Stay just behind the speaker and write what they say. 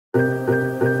So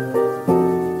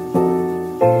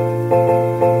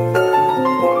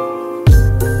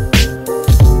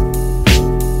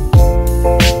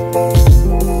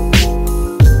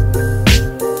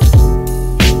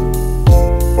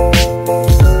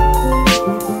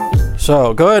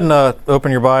go ahead and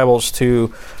open your Bibles to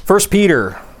 1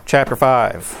 Peter chapter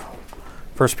 5.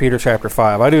 1 Peter chapter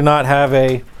 5. I do not have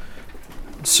a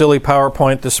silly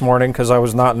PowerPoint this morning because I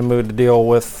was not in the mood to deal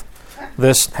with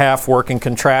this half-working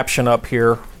contraption up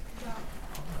here.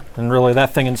 And really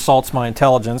that thing insults my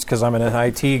intelligence because I'm an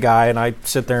IT guy and I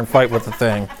sit there and fight with the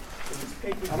thing. How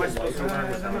am I supposed to learn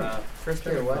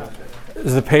with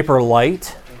Is the paper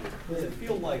light? Does it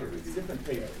feel lighter? It's different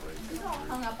paper. It's all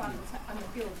hung up on the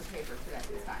feel of the paper today.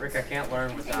 Rick, I can't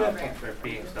learn without there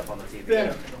being stuff on the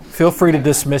TV. Feel free to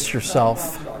dismiss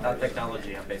yourself. Without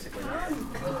technology, I'm basically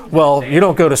learning. Well, you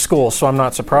don't go to school, so I'm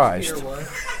not surprised.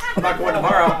 I'm not going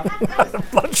tomorrow.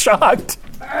 I'm shocked.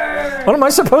 What am I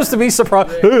supposed to be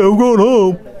surprised? Hey, I'm going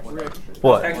home.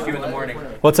 What? Text you in the morning.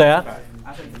 What's that?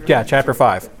 Yeah, chapter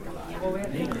 5.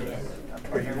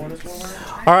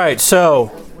 All right,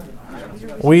 so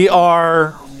we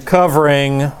are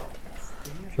covering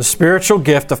the spiritual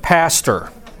gift of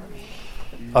pastor.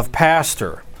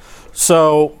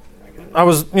 So I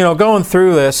was, going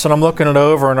through this and I'm looking it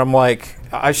over and I'm like,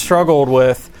 I struggled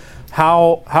with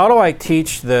how do I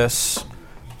teach this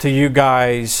to you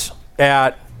guys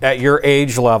at your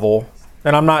age level?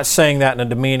 And I'm not saying that in a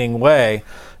demeaning way.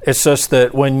 It's just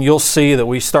that when you'll see that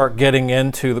we start getting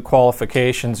into the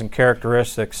qualifications and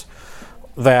characteristics,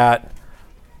 that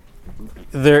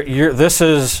this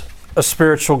is a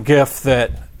spiritual gift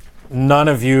that none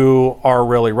of you are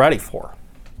really ready for.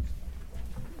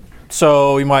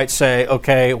 So you might say,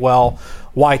 okay, well,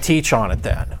 why teach on it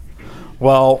then?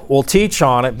 Well, we'll teach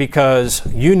on it because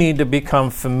you need to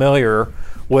become familiar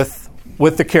with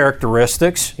the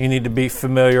characteristics. You need to be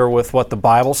familiar with what the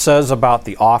Bible says about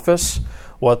the office,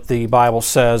 what the Bible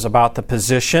says about the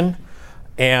position,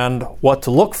 and what to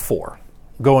look for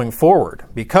going forward.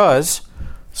 Because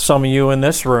some of you in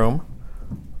this room,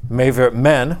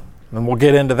 men, and we'll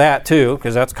get into that too,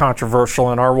 because that's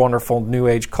controversial in our wonderful New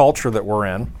Age culture that we're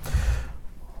in,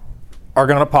 are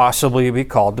going to possibly be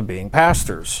called to being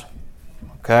pastors.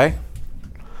 Okay?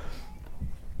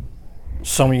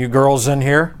 Some of you girls in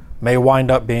here may wind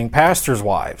up being pastors'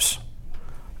 wives.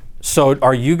 So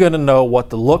are you going to know what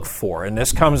to look for? And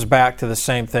this comes back to the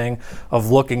same thing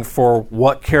of looking for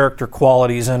what character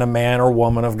qualities in a man or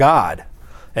woman of God.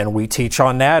 And we teach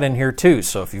on that in here too.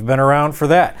 So if you've been around for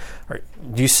that,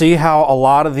 do you see how a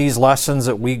lot of these lessons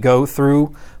that we go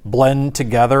through blend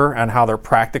together and how they're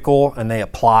practical and they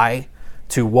apply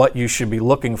to what you should be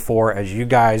looking for as you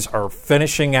guys are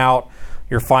finishing out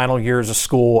your final years of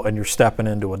school and you're stepping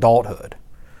into adulthood?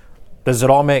 Does it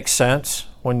all make sense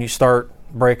when you start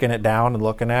breaking it down and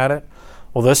looking at it?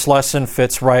 Well, this lesson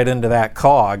fits right into that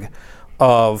cog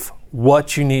of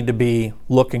what you need to be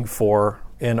looking for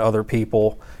in other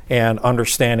people and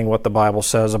understanding what the Bible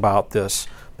says about this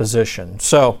position.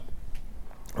 So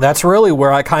that's really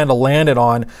where I kind of landed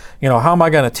on, how am I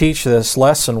going to teach this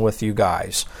lesson with you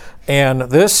guys? And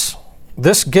this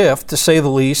gift, to say the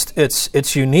least,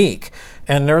 it's unique.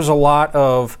 And there's a lot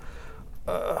of,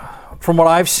 from what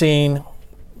I've seen,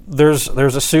 there's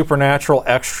a supernatural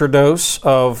extra dose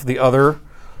of the other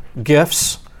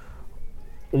gifts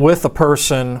with a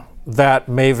person that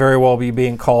may very well be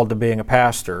being called to being a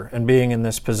pastor and being in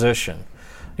this position.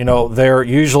 They're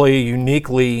usually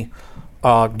uniquely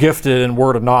gifted in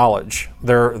word of knowledge.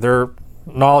 Their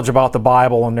knowledge about the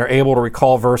Bible, and they're able to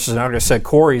recall verses. And like I said,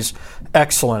 Corey's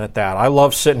excellent at that. I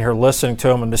love sitting here listening to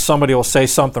him, and somebody will say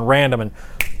something random, and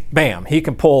bam, he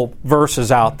can pull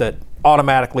verses out that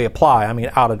automatically apply. I mean,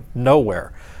 out of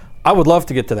nowhere. I would love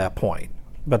to get to that point,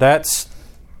 but that's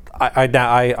I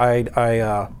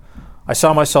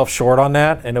saw myself short on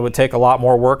that, and it would take a lot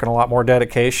more work and a lot more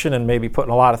dedication and maybe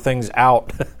putting a lot of things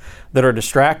out that are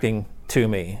distracting to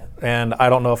me. And I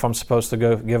don't know if I'm supposed to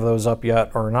go give those up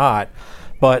yet or not.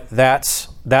 But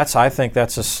I think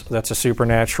that's a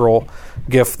supernatural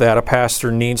gift that a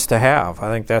pastor needs to have.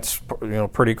 I think that's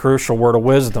pretty crucial. Word of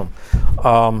wisdom,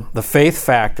 the faith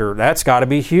factor, that's got to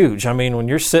be huge. I mean, when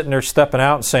you're sitting there stepping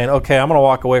out and saying, "Okay, I'm going to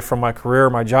walk away from my career,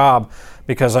 my job,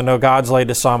 because I know God's laid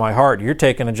this on my heart," you're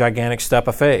taking a gigantic step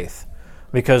of faith,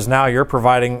 because now you're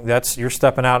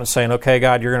stepping out and saying, "Okay,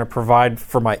 God, you're going to provide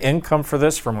for my income for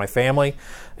this, for my family,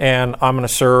 and I'm going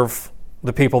to serve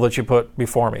the people that you put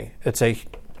before me."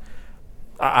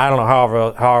 I don't know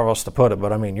however else to put it,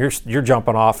 but I mean, you're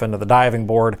jumping off into the diving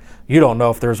board. You don't know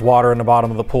if there's water in the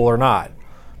bottom of the pool or not.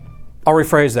 I'll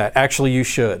rephrase that. Actually, you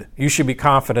should. You should be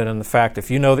confident in the fact if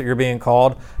you know that you're being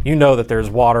called, you know that there's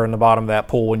water in the bottom of that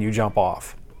pool when you jump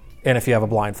off. And if you have a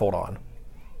blindfold on.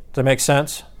 Does that make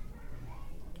sense?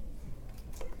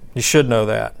 You should know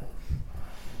that.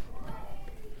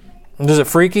 And is it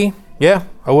freaky? Yeah,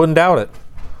 I wouldn't doubt it.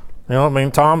 You know, I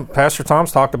mean, Pastor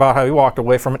Tom's talked about how he walked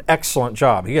away from an excellent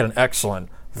job. He had an excellent,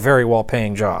 very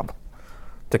well-paying job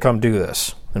to come do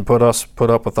this and put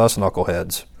up with us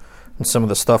knuckleheads and some of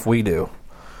the stuff we do.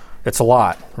 It's a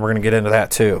lot. We're going to get into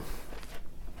that too.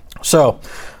 So,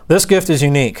 this gift is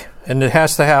unique, and it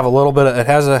has to have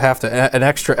an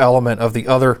extra element of the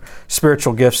other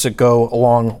spiritual gifts that go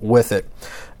along with it.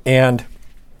 And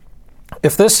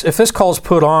if this call is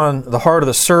put on the heart of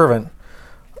the servant,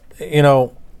 you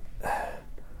know,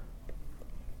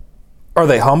 are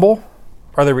they humble?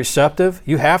 Are they receptive?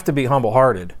 You have to be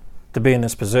humble-hearted to be in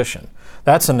this position.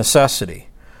 That's a necessity,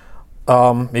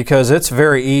 because it's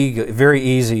very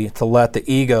easy to let the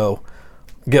ego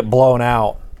get blown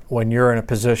out when you're in a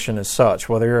position as such,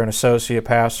 whether you're an associate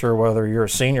pastor, whether you're a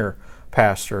senior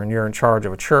pastor and you're in charge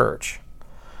of a church.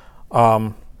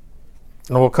 And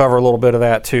we'll cover a little bit of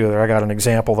that too. I got an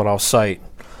example that I'll cite.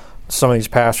 Some of these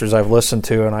pastors I've listened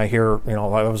to, and I hear, you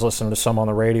know, I was listening to some on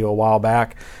the radio a while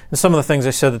back, and some of the things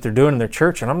they said that they're doing in their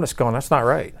church, and I'm just going, that's not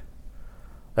right.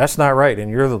 That's not right, and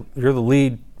you're the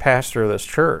lead pastor of this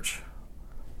church.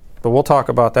 But we'll talk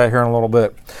about that here in a little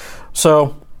bit.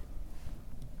 So,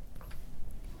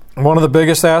 one of the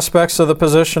biggest aspects of the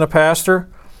position of pastor,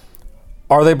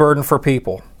 are they burdened for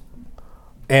people?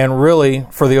 And really,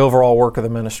 for the overall work of the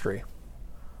ministry.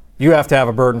 You have to have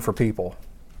a burden for people.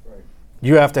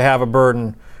 You have to have a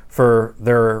burden for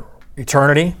their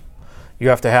eternity. You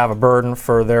have to have a burden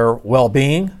for their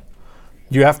well-being.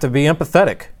 You have to be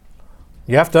empathetic.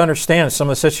 You have to understand some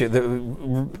of the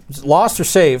situations. Lost or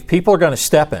saved, people are going to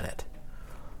step in it.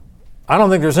 I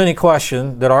don't think there's any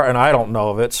question and I don't know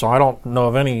of it, so I don't know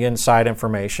of any inside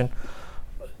information.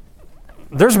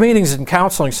 There's meetings and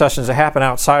counseling sessions that happen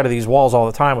outside of these walls all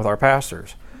the time with our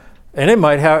pastors. And it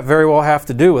might very well have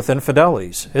to do with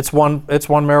infidelities. It's one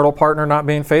marital partner not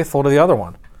being faithful to the other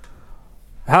one.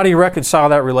 How do you reconcile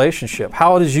that relationship?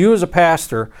 How does you as a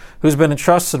pastor who's been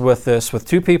entrusted with this, with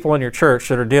two people in your church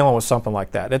that are dealing with something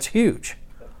like that? It's huge.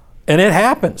 And it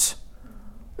happens.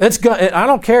 I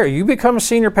don't care. You become a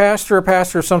senior pastor or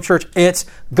pastor of some church, it's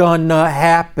gonna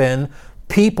happen.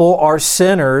 People are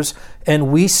sinners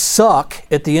and we suck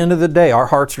at the end of the day. Our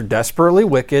hearts are desperately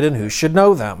wicked and who should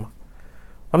know them?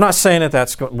 I'm not saying that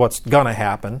that's what's going to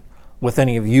happen with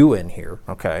any of you in here,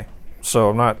 okay? So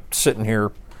I'm not sitting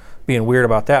here being weird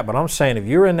about that, but I'm saying if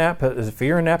you're in that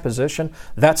position,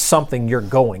 that's something you're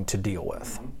going to deal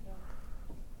with.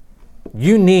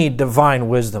 You need divine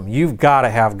wisdom. You've got to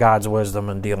have God's wisdom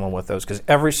in dealing with those because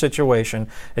every situation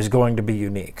is going to be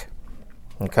unique,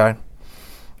 okay?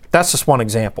 That's just one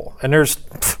example, and there's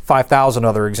 5,000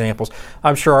 other examples.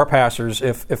 I'm sure our pastors,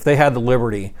 if they had the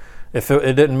liberty, if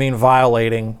it didn't mean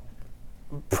violating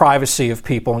privacy of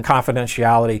people and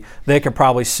confidentiality, they could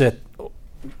probably sit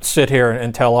here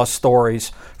and tell us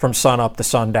stories from sun up to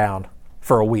sundown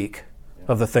for a week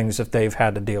of the things that they've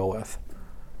had to deal with.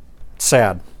 It's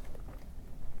sad,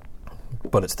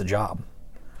 but it's the job.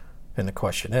 And the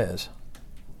question is,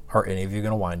 are any of you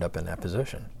going to wind up in that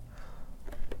position?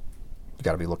 You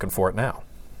got to be looking for it now.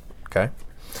 Okay?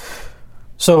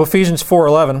 So Ephesians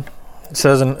 4:11. It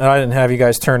says, and I didn't have you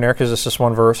guys turn there because it's just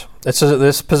one verse. It says that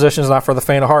this position is not for the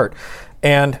faint of heart.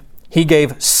 And he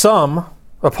gave some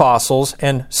apostles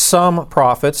and some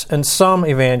prophets and some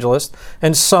evangelists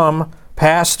and some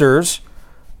pastors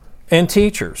and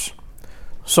teachers.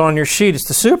 So on your sheet, it's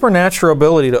the supernatural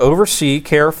ability to oversee,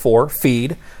 care for,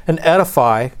 feed, and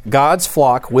edify God's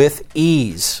flock with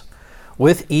ease.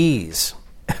 With ease.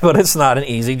 But it's not an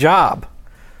easy job.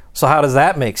 So how does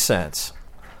that make sense?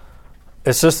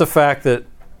 It's just the fact that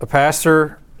a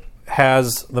pastor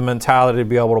has the mentality to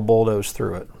be able to bulldoze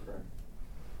through it.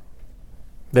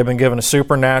 They've been given a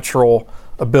supernatural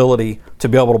ability to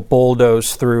be able to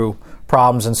bulldoze through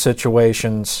problems and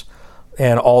situations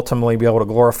and ultimately be able to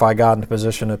glorify God in the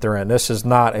position that they're in. This is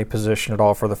not a position at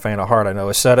all for the faint of heart. I know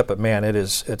I said it, but man,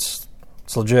 it's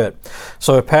legit.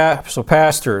 So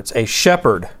pastor, it's a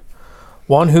shepherd,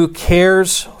 one who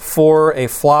cares for a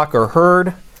flock or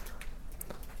herd,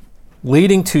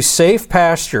 leading to safe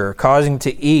pasture, causing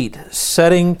to eat,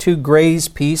 setting to graze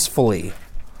peacefully.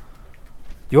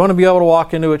 You want to be able to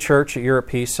walk into a church that you're at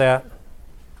peace at?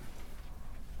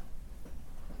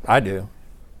 I do.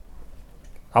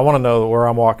 I want to know where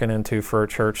I'm walking into for a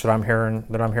church that I'm hearing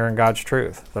God's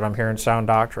truth, that I'm hearing sound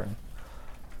doctrine.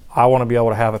 I want to be able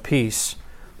to have a peace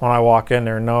when I walk in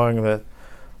there knowing that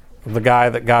the guy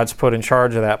that God's put in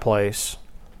charge of that place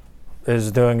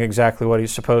is doing exactly what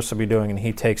he's supposed to be doing, and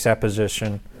he takes that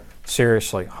position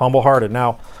seriously. Humble-hearted.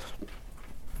 Now,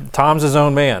 Tom's his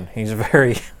own man. He's a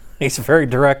very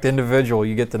direct individual.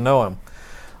 You get to know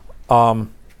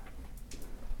him.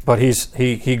 But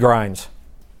he grinds.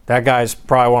 That guy's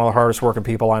probably one of the hardest working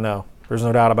people I know. There's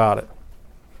no doubt about it.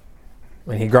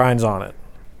 And he grinds on it.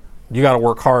 You got to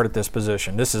work hard at this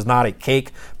position. This is not a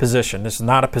cake position. This is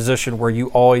not a position where you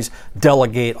always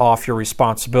delegate off your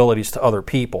responsibilities to other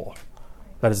people.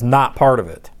 That is not part of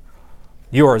it.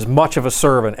 You are as much of a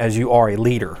servant as you are a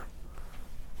leader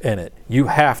in it. You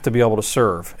have to be able to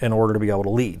serve in order to be able to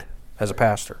lead as a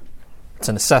pastor. It's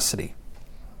a necessity.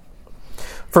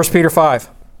 1 Peter 5,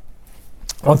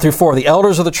 1 through 4. The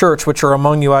elders of the church which are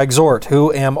among you I exhort,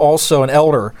 who am also an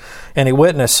elder and a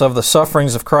witness of the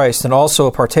sufferings of Christ, and also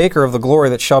a partaker of the glory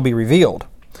that shall be revealed.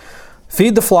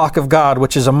 Feed the flock of God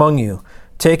which is among you,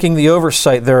 taking the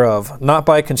oversight thereof, not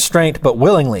by constraint, but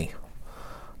willingly,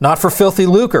 not for filthy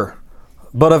lucre,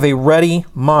 but of a ready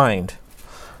mind,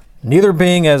 neither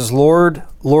being as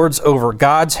lords over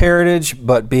God's heritage,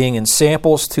 but being in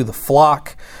samples to the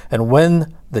flock. And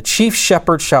when the chief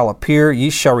shepherd shall appear, ye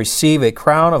shall receive a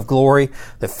crown of glory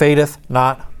that fadeth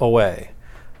not away.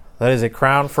 That is a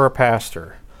crown for a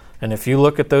pastor. And if you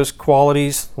look at those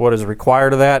qualities, what is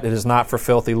required of that, it is not for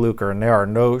filthy lucre. And there are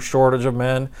no shortage of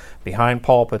men behind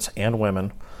pulpits and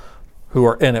women who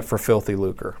are in it for filthy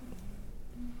lucre.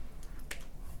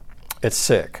 It's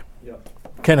sick. Yep.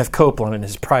 Kenneth Copeland in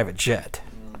his private jet.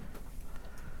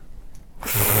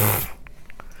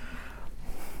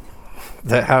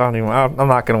 I'm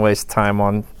not going to waste time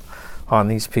on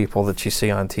these people that you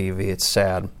see on TV. It's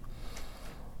sad.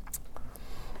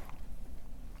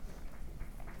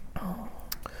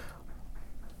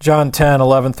 John 10,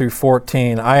 11 through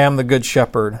 14. I am the good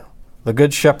shepherd. The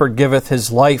good shepherd giveth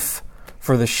his life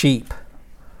for the sheep.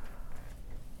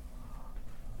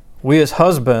 We as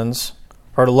husbands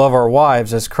are to love our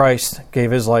wives as Christ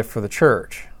gave his life for the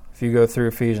church, if you go through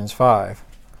Ephesians 5.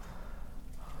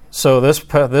 So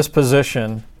this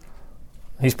position,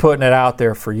 he's putting it out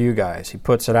there for you guys. He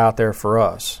puts it out there for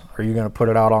us. Are you going to put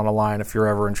it out on the line if you're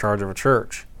ever in charge of a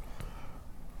church?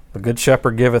 The good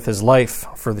shepherd giveth his life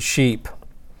for the sheep.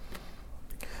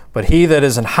 But he that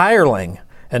is an hireling,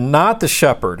 and not the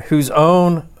shepherd, whose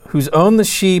own the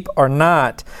sheep are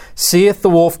not, seeth the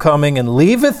wolf coming, and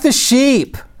leaveth the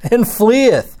sheep, and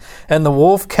fleeth. And the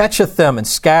wolf catcheth them, and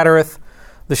scattereth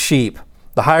the sheep.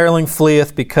 The hireling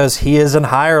fleeth, because he is an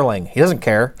hireling. He doesn't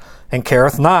care, and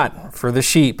careth not for the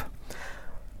sheep.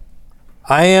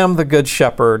 I am the good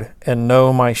shepherd, and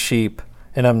know my sheep,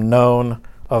 and am known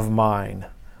of mine.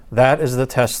 That is the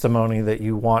testimony that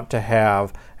you want to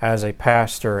have as a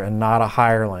pastor and not a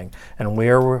hireling. And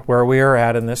where we are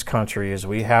at in this country is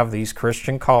we have these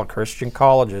Christian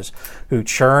colleges who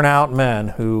churn out men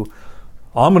who,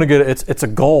 it's a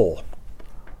goal.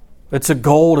 It's a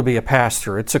goal to be a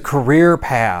pastor. It's a career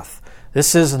path.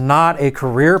 This is not a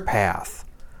career path.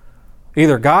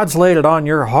 Either God's laid it on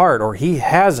your heart or he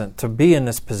hasn't to be in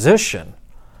this position.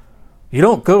 You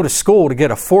don't go to school to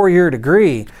get a 4-year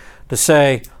degree to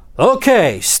say,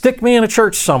 okay, stick me in a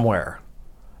church somewhere.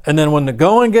 And then when the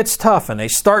going gets tough and they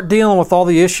start dealing with all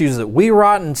the issues that we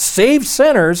rotten saved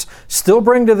sinners still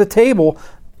bring to the table,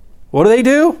 what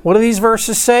do? What do these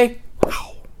verses say?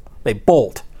 They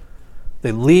bolt.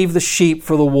 They leave the sheep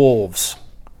for the wolves.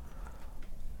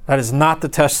 That is not the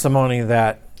testimony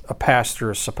that a pastor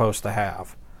is supposed to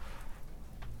have.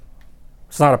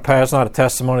 It's not a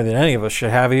testimony that any of us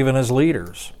should have even as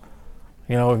leaders.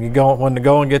 You know, when the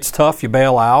going gets tough, you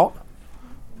bail out.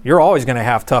 You're always going to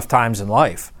have tough times in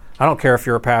life. I don't care if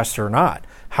you're a pastor or not.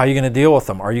 How are you going to deal with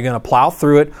them? Are you going to plow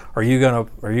through it? Or are you going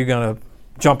to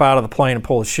jump out of the plane and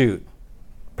pull a chute,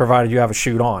 provided you have a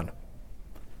chute on?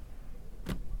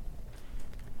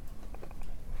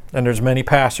 And there's many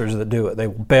pastors that do it. They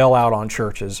bail out on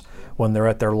churches when they're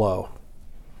at their low.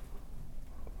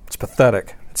 It's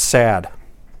pathetic. It's sad.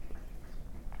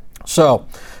 So,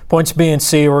 points B and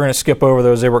C, we're going to skip over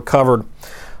those. They were covered.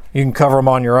 You can cover them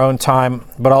on your own time,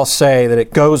 but I'll say that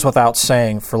it goes without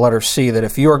saying for letter C that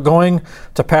if you are going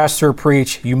to pastor or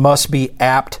preach, you must be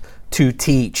apt to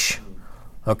teach.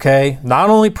 Okay? Not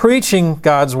only preaching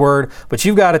God's word, but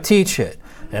you've got to teach it.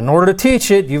 In order to teach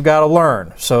it, you've got to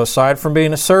learn. So aside from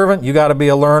being a servant, you got to be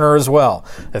a learner as well.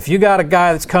 If you got a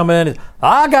guy that's coming in,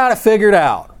 I got it figured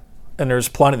out. And there's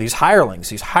plenty of these hireling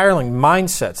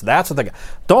mindsets. That's what they got.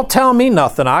 Don't tell me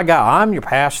nothing. I'm your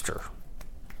pastor.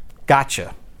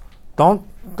 Gotcha. Don't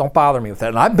bother me with that.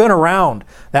 And I've been around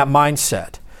that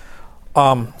mindset.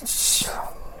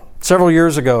 Several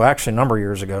years ago, actually a number of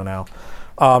years ago now,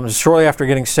 Shortly after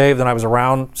getting saved, and I was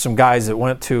around some guys that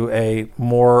went to a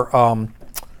more,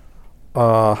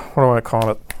 what do I call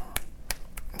it?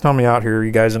 Help me out here,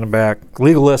 you guys in the back.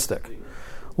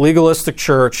 Legalistic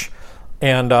church.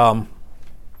 And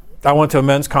I went to a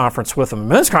men's conference with them.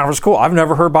 Men's conference, cool. I've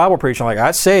never heard Bible preaching. Like, I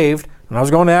got saved, and I was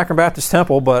going to Akron Baptist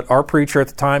Temple, but our preacher at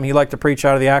the time, he liked to preach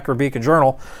out of the Akron Beacon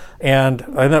Journal. And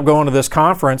I ended up going to this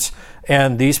conference,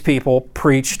 and these people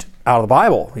preached out of the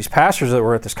Bible, these pastors that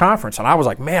were at this conference. And I was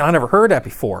like, man, I never heard that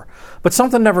before. But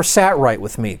something never sat right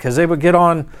with me, because they would get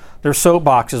on their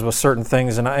soapboxes with certain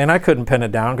things, and I couldn't pin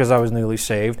it down because I was newly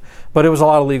saved. But it was a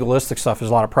lot of legalistic stuff. It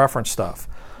was a lot of preference stuff.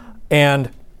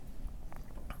 And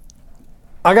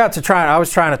I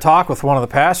was trying to talk with one of the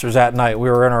pastors that night. We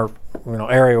were in our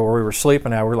area where we were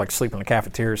sleeping at. We were like sleeping in the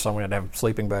cafeteria or something. We had to have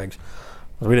sleeping bags.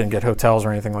 We didn't get hotels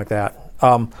or anything like that.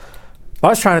 I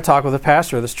was trying to talk with the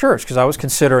pastor of this church because I was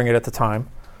considering it at the time,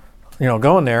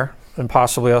 going there and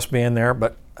possibly us being there.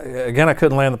 But again, I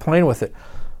couldn't land the plane with it.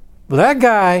 But that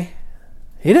guy,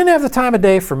 he didn't have the time of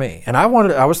day for me. And I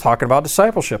was talking about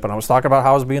discipleship, and I was talking about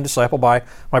how I was being discipled by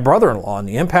my brother-in-law and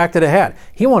the impact that it had.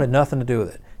 He wanted nothing to do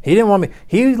with it. He didn't want me.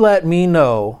 He let me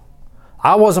know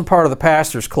I wasn't part of the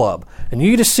pastor's club. And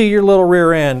you just see your little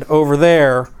rear end over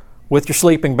there with your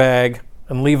sleeping bag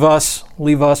and leave us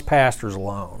pastors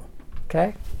alone.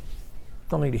 Okay?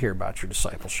 Don't need to hear about your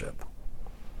discipleship.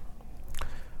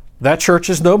 That church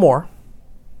is no more.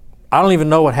 I don't even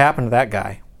know what happened to that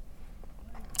guy.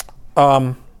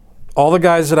 All the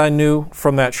guys that I knew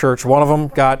from that church, one of them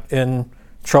got in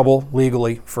trouble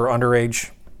legally for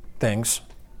underage things.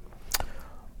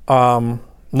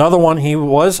 Another one, he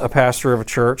was a pastor of a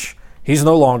church. He's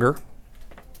no longer.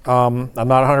 I'm not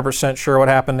 100% sure what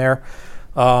happened there.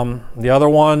 The other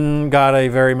one got a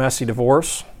very messy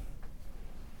divorce.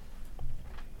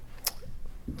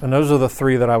 And those are the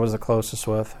three that I was the closest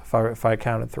with, if I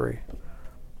counted three.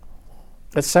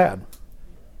 It's sad.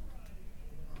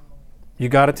 You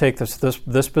got to take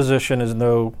this position is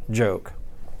no joke.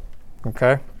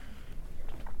 Okay?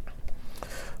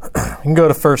 You can go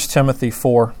to 1 Timothy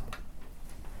 4.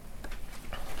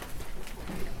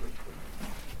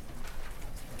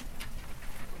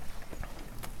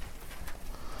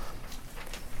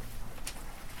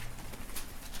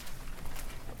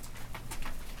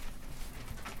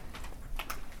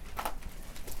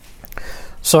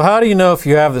 So how do you know if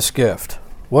you have this gift?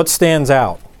 What stands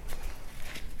out?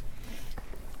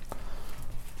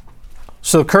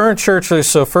 So current church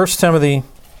leadership.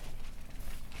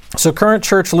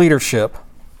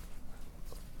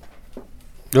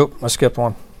 I skipped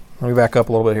one. Let me back up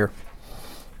a little bit here.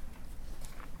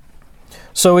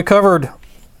 So we covered,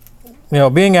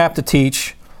 being apt to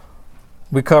teach.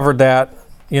 We covered that.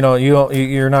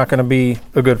 You're not going to be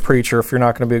a good preacher if you're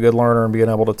not going to be a good learner and being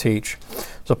able to teach.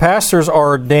 So pastors are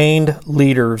ordained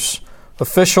leaders,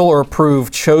 official or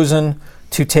approved, chosen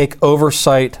to take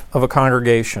oversight of a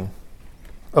congregation.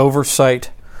 Oversight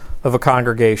of a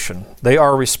congregation. They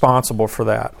are responsible for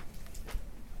that.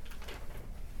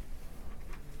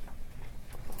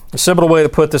 A simple way to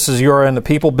put this is you are in the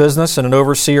people business and an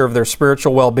overseer of their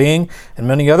spiritual well-being, and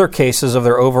many other cases of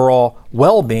their overall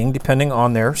well-being depending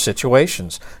on their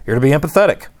situations. You're to be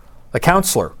empathetic, a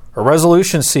counselor, a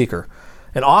resolution seeker,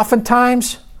 and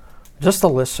oftentimes just a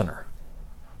listener.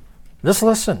 Just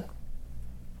listen.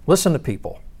 Listen to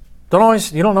people.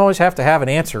 You don't always have to have an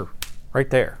answer right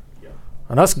there.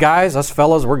 And us guys, us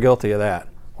fellas, we're guilty of that.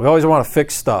 We always want to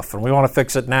fix stuff, and we want to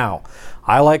fix it now.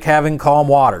 I like having calm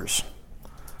waters.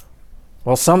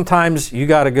 Well, sometimes you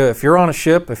got to go. If you're on a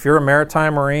ship, if you're a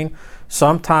maritime marine,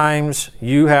 sometimes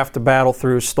you have to battle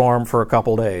through a storm for a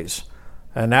couple days.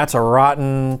 And that's a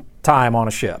rotten time on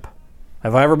a ship.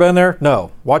 Have I ever been there?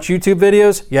 No. Watch YouTube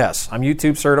videos? Yes. I'm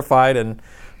YouTube certified in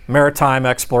maritime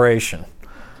exploration.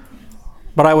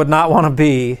 But I would not want to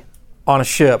be on a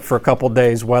ship for a couple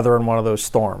days weathering one of those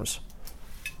storms.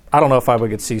 I don't know if I would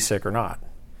get seasick or not.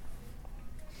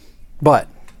 But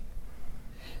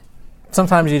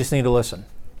sometimes you just need to listen.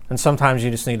 And sometimes you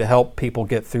just need to help people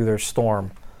get through their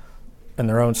storm in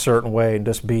their own certain way and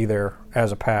just be there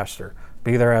as a pastor.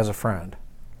 Be there as a friend.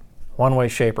 One way,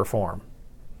 shape, or form.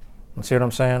 You see what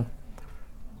I'm saying?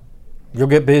 You'll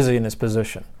get busy in this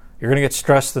position. You're going to get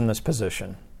stressed in this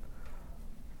position.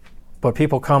 But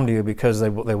people come to you because they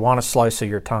want a slice of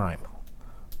your time.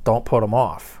 Don't put them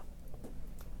off.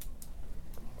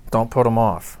 Don't put them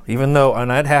off. Even though,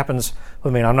 and that happens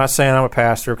with me. I'm not saying I'm a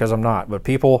pastor because I'm not, but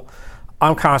people,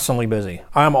 I'm constantly busy.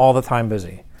 I'm all the time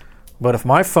busy. But if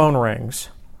my phone rings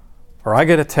or I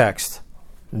get a text,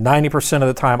 90% of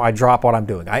the time I drop what I'm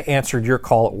doing. I answered your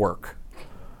call at work.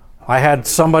 I had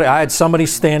somebody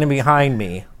standing behind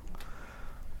me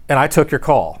and I took your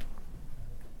call.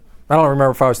 I don't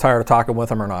remember if I was tired of talking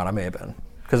with him or not. I may have been,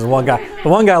 because the one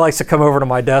guy likes to come over to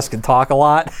my desk and talk a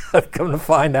lot. I've come to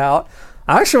find out.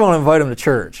 I actually want to invite him to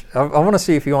church. I want to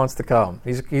see if he wants to come.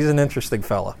 He's an interesting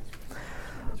fella.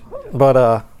 But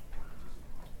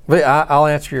I'll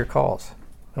answer your calls.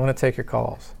 I'm going to take your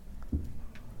calls.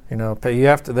 You know, you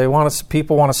have to.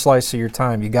 People want a slice of your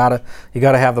time. You gotta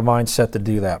have the mindset to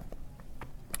do that.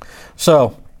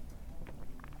 So,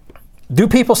 do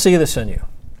people see this in you?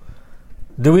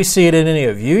 Do we see it in any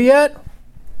of you yet?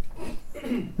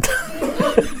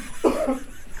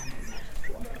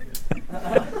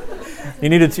 You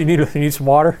need some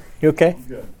water? You okay? I'm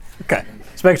good. Okay.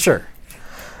 Let's make sure.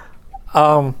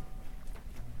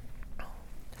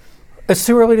 It's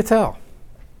too early to tell.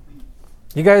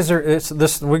 You guys are.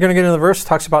 We're going to get into the verse that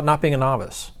talks about not being a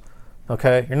novice.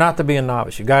 Okay, you're not to be a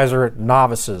novice. You guys are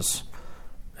novices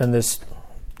in this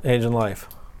age in life.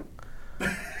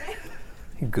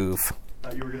 You goof.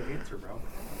 You were going to answer, bro.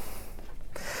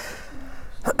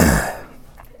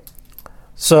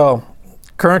 So,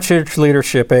 current church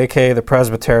leadership, aka the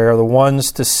presbytery, are the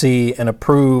ones to see and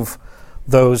approve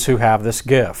those who have this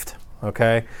gift.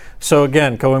 Okay? So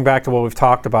again, going back to what we've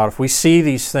talked about, if we see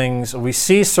these things, we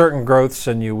see certain growths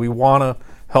in you, we want to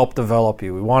help develop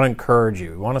you. We want to encourage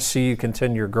you. We want to see you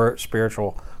continue your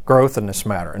spiritual growth in this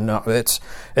matter. And no, it's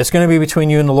going to be between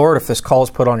you and the Lord if this call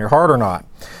is put on your heart or not.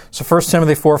 So 1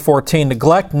 Timothy 4:14,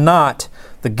 neglect not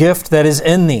the gift that is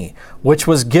in thee, which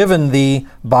was given thee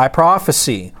by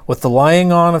prophecy, with the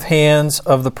laying on of hands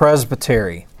of the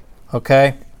presbytery.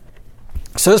 Okay?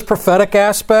 So this prophetic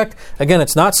aspect, again,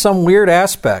 it's not some weird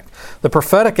aspect. The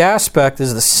prophetic aspect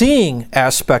is the seeing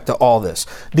aspect of all this.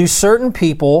 Do certain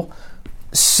people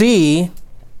see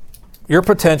your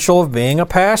potential of being a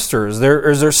pastor? Is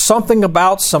there something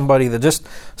about somebody that just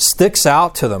sticks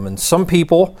out to them? And some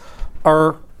people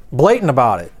are blatant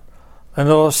about it. And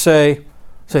they'll say,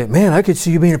 man, I could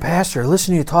see you being a pastor.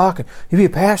 Listen to you talking. You'd be a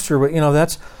pastor, but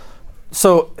that's...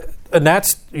 So, and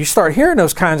you start hearing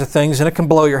those kinds of things and it can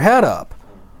blow your head up.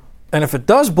 And if it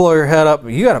does blow your head up,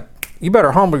 you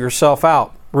better humble yourself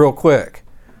out real quick.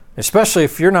 Especially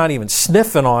if you're not even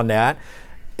sniffing on that.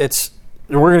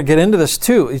 We're going to get into this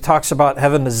too. He talks about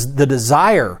having the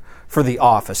desire for the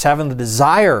office, having the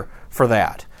desire for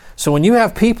that. So when you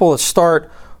have people that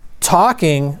start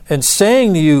talking and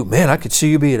saying to you, man, I could see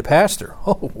you being a pastor.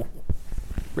 Oh,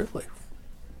 really?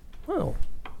 Well,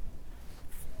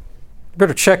 you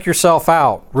better check yourself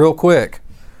out real quick.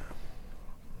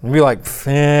 And be like,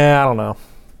 I don't know.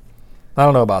 I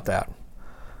don't know about that.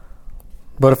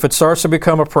 But if it starts to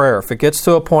become a prayer, if it gets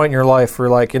to a point in your life where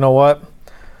you're like, you know what?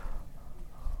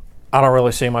 I don't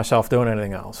really see myself doing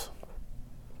anything else.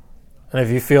 And if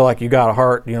you feel like you got a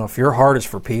heart, if your heart is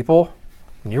for people,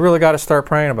 you really got to start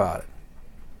praying about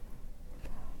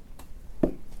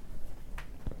it.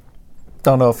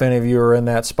 Don't know if any of you are in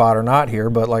that spot or not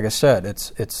here, but like I said, it's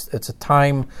a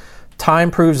time.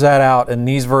 Time proves that out, and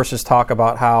these verses talk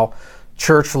about how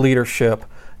church leadership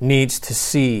needs to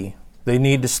see. They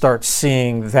need to start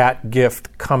seeing that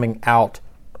gift coming out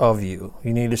of you.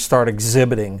 You need to start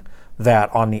exhibiting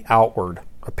that on the outward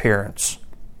appearance.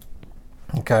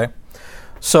 Okay?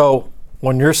 So,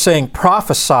 when you're saying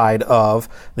prophesied of,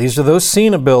 these are those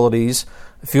seen abilities.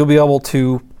 If people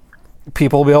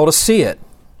will be able to see it.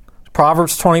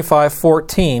 Proverbs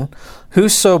 25:14,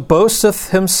 whoso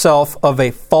boasteth himself of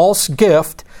a false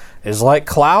gift is like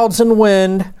clouds and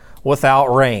wind without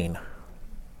rain.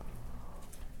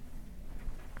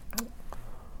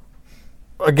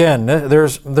 Again,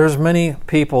 there's many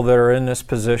people that are in this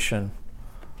position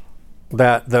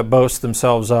that boast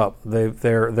themselves up.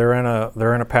 They're in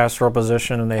a pastoral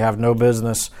position and they have no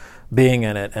business being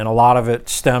in it, and a lot of it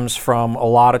stems from a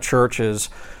lot of churches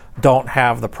don't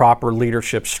have the proper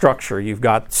leadership structure. You've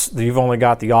only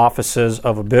got the offices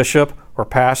of a bishop or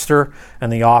pastor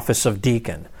and the office of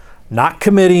deacon. Not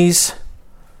committees,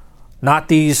 not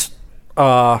these,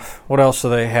 what else do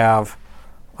they have?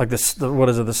 Like this, what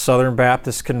is it, the Southern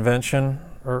Baptist Convention,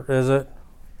 or is it?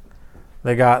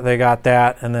 They got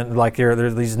that, and then like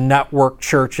there's these network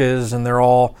churches and they're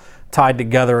all tied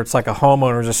together. It's like a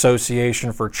homeowners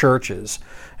association for churches.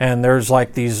 And there's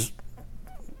like these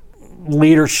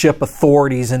leadership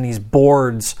authorities and these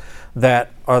boards that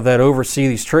oversee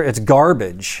these churches. It's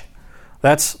garbage.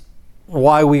 That's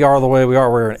why we are the way we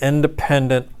are. We're an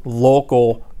independent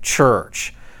local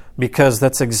church, because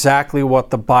that's exactly what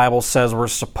the Bible says. We're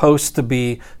supposed to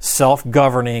be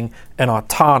self-governing and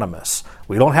autonomous.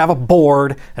 We don't have a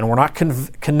board, and we're not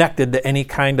connected to any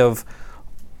kind of,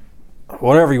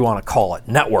 whatever you want to call it,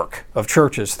 network of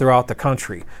churches throughout the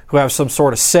country who have some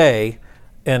sort of say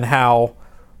in how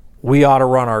we ought to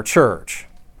run our church.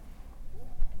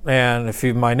 And if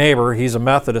you're my neighbor, he's a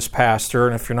Methodist pastor,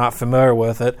 and if you're not familiar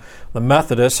with it, the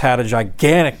Methodists had a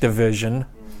gigantic division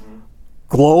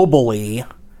globally,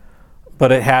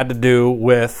 but it had to do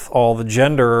with all the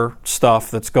gender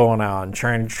stuff that's going on,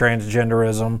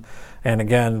 transgenderism. And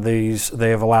again, they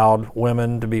have allowed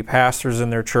women to be pastors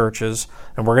in their churches,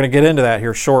 and we're going to get into that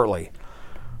here shortly.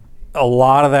 A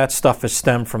lot of that stuff is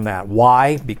stemmed from that.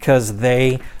 Why? Because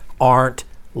they aren't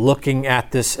looking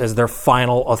at this as their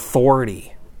final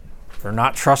authority. They're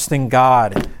not trusting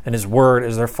God and His Word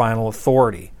as their final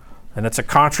authority. And it's a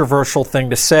controversial thing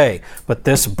to say, but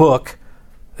this book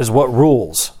is what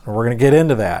rules. And we're going to get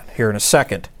into that here in a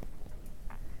second.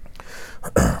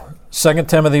 2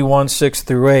 Timothy 1, 6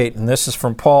 through 8, and this is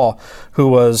from Paul, who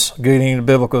was getting into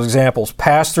biblical examples.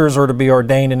 Pastors are to be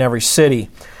ordained in every city,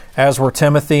 as were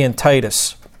Timothy and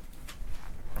Titus.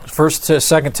 2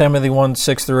 Timothy 1,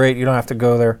 6 through 8, you don't have to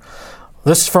go there.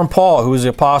 This is from Paul, who is the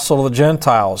apostle of the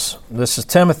Gentiles. This is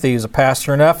Timothy, who's a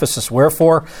pastor in Ephesus.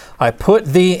 Wherefore, I put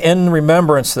thee in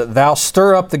remembrance that thou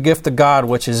stir up the gift of God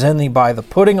which is in thee by the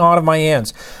putting on of my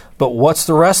hands. But what's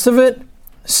the rest of it?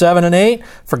 7 and 8.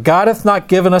 For God hath not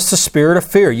given us the spirit of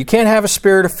fear. You can't have a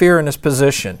spirit of fear in this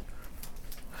position,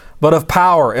 but of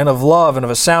power and of love and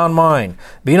of a sound mind.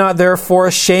 Be not therefore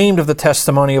ashamed of the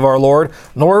testimony of our Lord,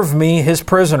 nor of me his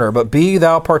prisoner, but be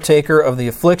thou partaker of the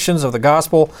afflictions of the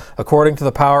gospel according to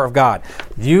the power of God.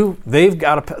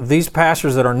 These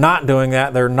pastors that are not doing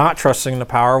that, they're not trusting the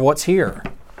power of what's here.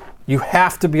 You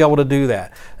have to be able to do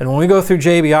that. And when we go through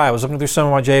JBI, I was looking through some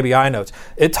of my JBI notes,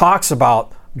 it talks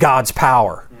about God's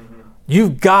power.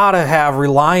 You've got to have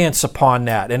reliance upon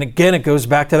that. And again, it goes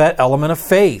back to that element of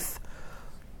faith.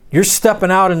 You're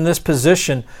stepping out in this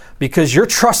position because you're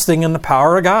trusting in the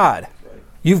power of God.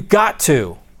 You've got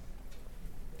to.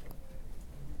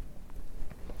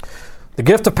 The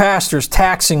gift of pastor is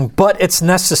taxing, but it's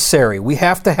necessary. We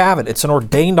have to have it. It's an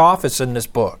ordained office in this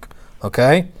book.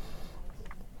 Okay?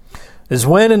 Is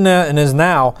when and is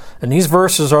now, and these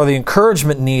verses are the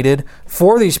encouragement needed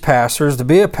for these pastors to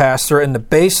be a pastor, and the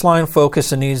baseline focus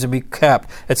that needs to be kept.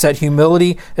 It's that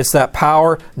humility, it's that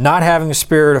power, not having a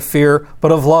spirit of fear, but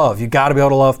of love. You've got to be able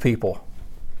to love people.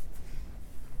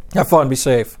 Have fun, be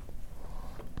safe.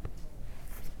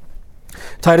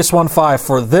 Titus 1:5,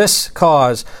 for this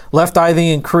cause left I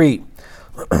thee in Crete,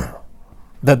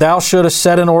 that thou shouldest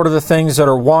set in order the things that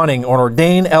are wanting, and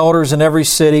ordain elders in every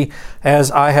city as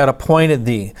I had appointed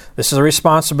thee. This is a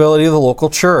responsibility of the local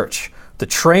church, to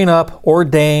train up,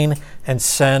 ordain, and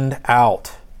send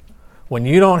out. When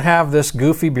you don't have this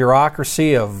goofy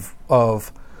bureaucracy of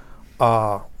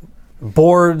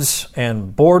boards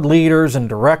and board leaders and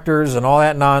directors and all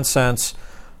that nonsense,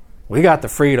 we got the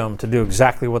freedom to do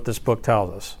exactly what this book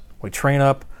tells us. We train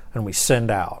up and we send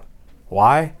out.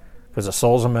 Why? Because the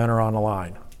souls of men are on the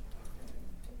line.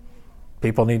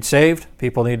 People need saved,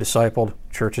 people need discipled,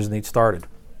 churches need started.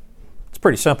 It's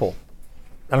pretty simple.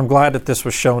 And I'm glad that this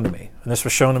was shown to me. And this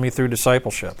was shown to me through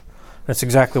discipleship. That's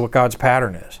exactly what God's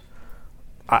pattern is.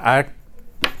 I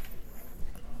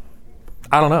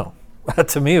don't know.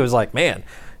 To me, it was like, man,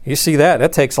 you see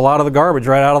that takes a lot of the garbage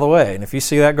right out of the way. And if you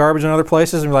see that garbage in other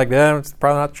places, and you're like, yeah, it's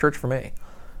probably not the church for me.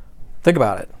 Think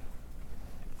about it.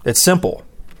 It's simple.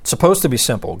 It's supposed to be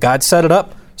simple. God set it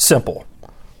up simple.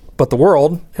 But the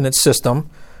world and its system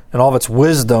and all of its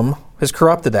wisdom has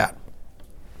corrupted that.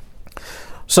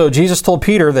 So Jesus told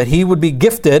Peter that he would be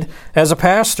gifted as a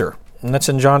pastor. And that's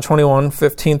in John 21,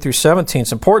 15 through 17.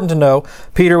 It's important to know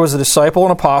Peter was a disciple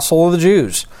and apostle of the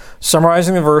Jews.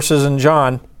 Summarizing the verses in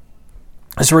John,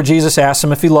 this is where Jesus asked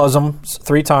him if he loves them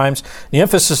 3 times. The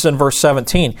emphasis in verse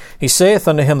 17. He saith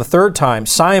unto him the 3rd time,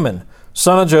 Simon,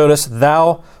 son of Jonas,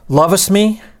 thou lovest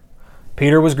me?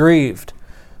 Peter was grieved,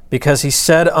 because he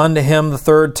said unto him the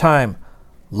 3rd time,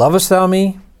 Lovest thou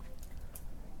me?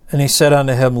 And he said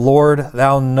unto him, Lord,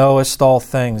 thou knowest all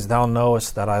things, thou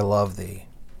knowest that I love thee.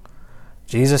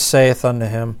 Jesus saith unto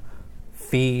him,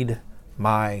 Feed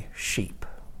my sheep.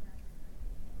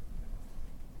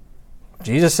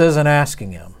 Jesus isn't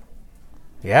asking him.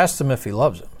 He asked him if he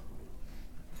loves him.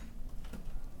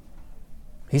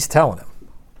 He's telling him.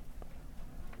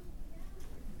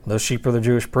 Those sheep are the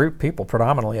Jewish people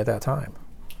predominantly at that time.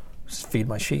 Just feed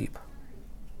my sheep.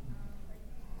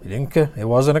 It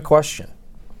wasn't a question.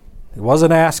 He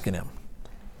wasn't asking him.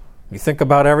 You think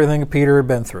about everything Peter had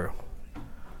been through.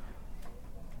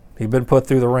 He'd been put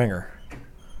through the ringer.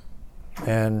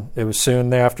 And it was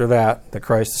soon after that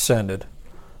Christ ascended.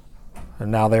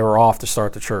 And now they were off to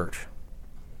start the church.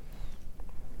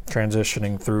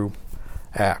 Transitioning through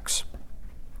Acts.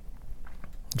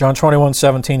 John 21,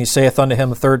 17, he saith unto him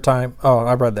the 3rd time. Oh,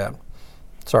 I read that.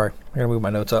 Sorry, I'm going to move my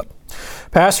notes up.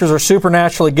 Pastors are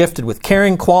supernaturally gifted with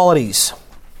caring qualities.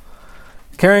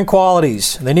 Caring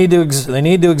qualities. They need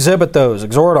to exhibit those,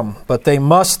 exhort them, but they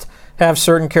must have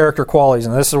certain character qualities,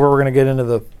 and this is where we're going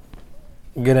to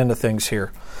get into things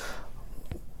here.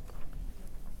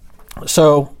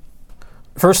 So,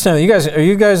 1 Timothy,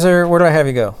 you guys there? Where do I have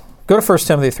you go? Go to 1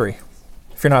 Timothy 3,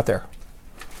 if you're not there.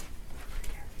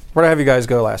 Where do I have you guys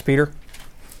go last? Peter?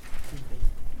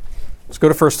 Let's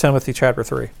go to 1 Timothy chapter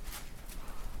 3.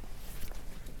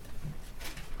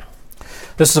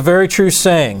 This is a very true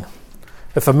saying.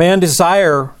 If a man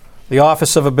desire the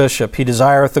office of a bishop, he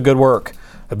desireth a good work.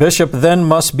 A bishop then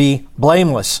must be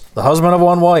blameless, the husband of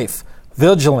one wife,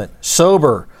 vigilant,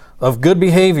 sober, of good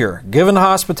behavior, given to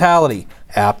hospitality,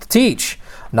 apt to teach,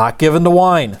 not given to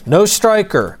wine, no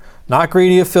striker, not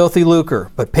greedy of filthy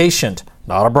lucre, but patient,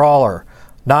 not a brawler,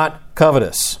 not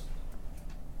covetous.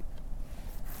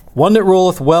 One that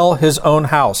ruleth well his own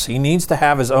house. He needs to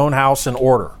have his own house in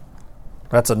order.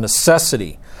 That's a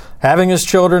necessity. Having his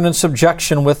children in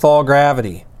subjection with all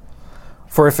gravity.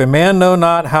 For if a man know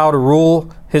not how to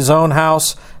rule his own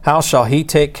house, how shall he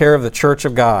take care of the church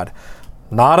of God?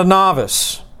 Not a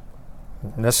novice.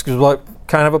 And this is what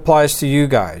kind of applies to you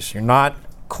guys. You're not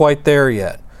quite there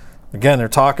yet. Again, they're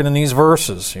talking in these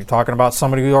verses. You're talking about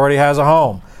somebody who already has a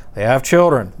home. They have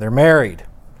children. They're married.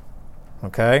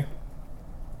 Okay?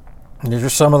 And these are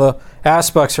some of the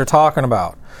aspects they're talking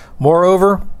about.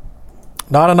 Moreover,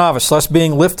 not a novice, lest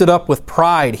being lifted up with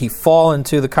pride he fall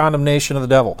into the condemnation of the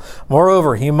devil.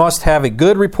 Moreover, he must have a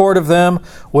good report of them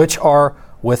which are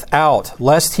without,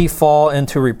 lest he fall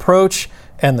into reproach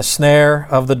and the snare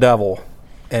of the devil.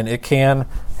 And it can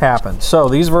happen. So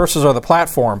these verses are the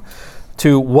platform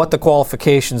to what the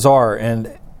qualifications are.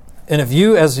 And if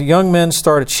you, as young men,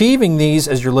 start achieving these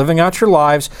as you're living out your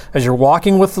lives, as you're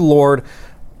walking with the Lord,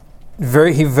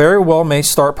 he very well may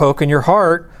start poking your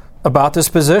heart about this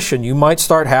position. You might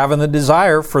start having the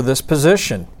desire for this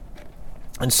position.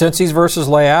 And since these verses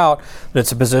lay out that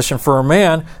it's a position for a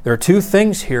man, there are two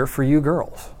things here for you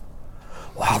girls.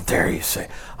 Well, how dare you say,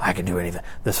 I can do anything.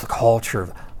 This culture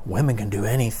of women can do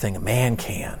anything a man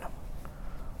can.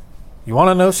 You want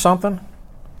to know something?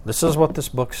 This is what this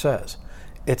book says.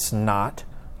 It's not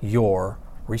your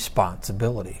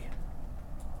responsibility.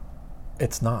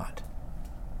 It's not.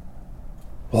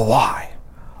 Well, why?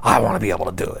 I want to be able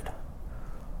to do it.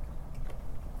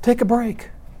 Take a break.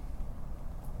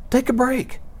 Take a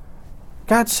break.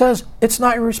 God says it's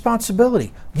not your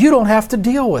responsibility. You don't have to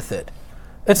deal with it.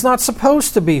 It's not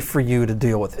supposed to be for you to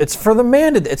deal with. It's for the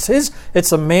man to.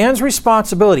 It's a man's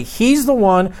responsibility. He's the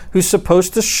one who's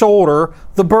supposed to shoulder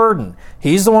the burden.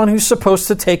 He's the one who's supposed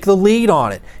to take the lead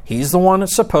on it. He's the one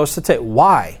that's supposed to take.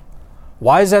 Why?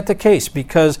 Why is that the case?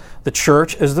 Because the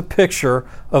church is the picture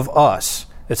of us.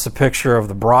 It's the picture of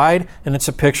the bride, and it's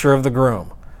a picture of the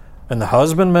groom. And the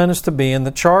husbandman is to be in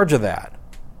the charge of that.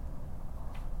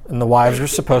 And the wives are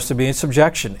supposed to be in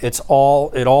subjection. It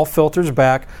all filters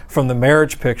back from the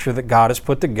marriage picture that God has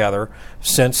put together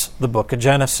since the book of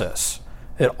Genesis.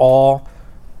 It all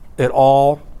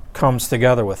comes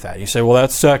together with that. You say, well,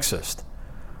 that's sexist.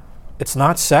 It's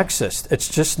not sexist. It's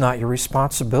just not your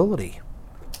responsibility.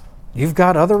 You've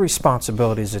got other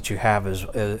responsibilities that you have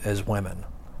as women.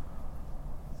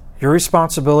 Your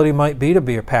responsibility might be to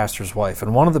be a pastor's wife.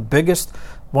 And one of the biggest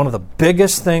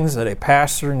things that a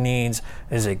pastor needs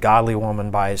is a godly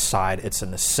woman by his side. It's a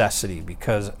necessity,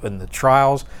 because in the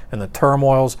trials and the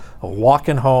turmoils of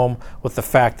walking home with the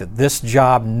fact that this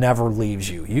job never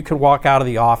leaves you. You could walk out of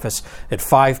the office at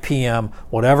 5 p.m.,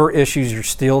 whatever issues you're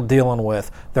still dealing with,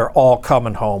 they're all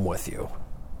coming home with you.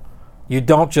 You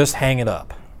don't just hang it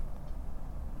up.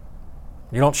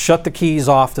 You don't shut the keys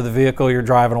off to the vehicle you're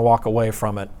driving and walk away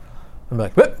from it and be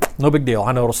like, no big deal,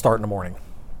 I know it'll start in the morning.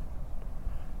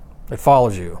 It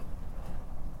follows you.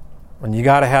 And you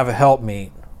got to have a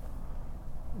helpmeet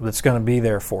that's going to be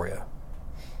there for you.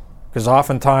 Because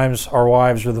oftentimes our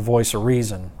wives are the voice of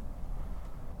reason.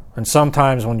 And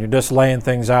sometimes when you're just laying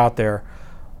things out there,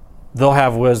 they'll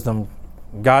have wisdom,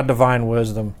 God divine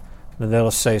wisdom, and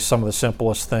they'll say some of the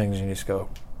simplest things, and you just go,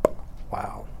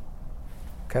 wow.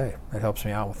 Okay, that helps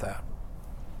me out with that.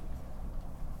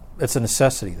 It's a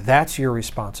necessity. That's your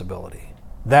responsibility.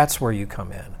 That's where you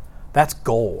come in. That's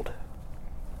gold.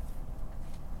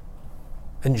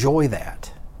 Enjoy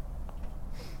that.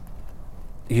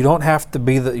 You don't have to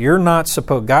be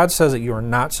God says that you are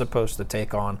not supposed to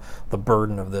take on the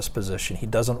burden of this position. He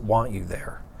doesn't want you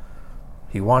there.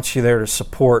 He wants you there to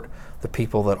support the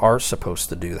people that are supposed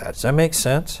to do that. Does that make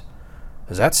sense?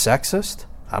 Is that sexist?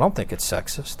 I don't think it's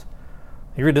sexist.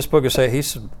 You read this book and say,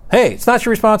 hey, it's not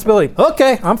your responsibility.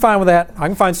 Okay, I'm fine with that. I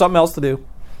can find something else to do.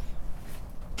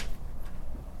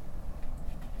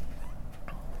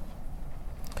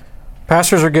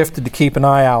 Pastors are gifted to keep an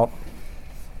eye out,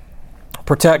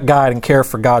 protect, guide, and care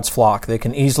for God's flock. They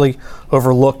can easily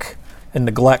overlook and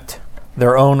neglect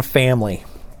their own family.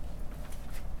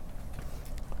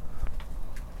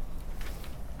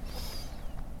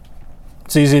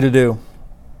 It's easy to do.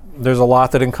 There's a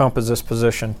lot that encompasses this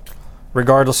position,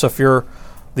 regardless if you're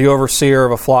the overseer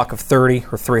of a flock of 30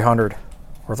 or 300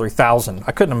 or 3,000.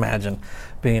 I couldn't imagine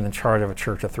being in charge of a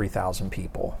church of 3,000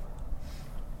 people.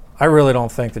 I really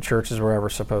don't think the churches were ever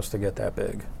supposed to get that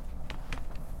big.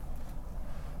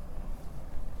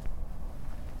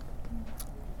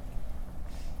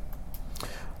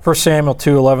 First Samuel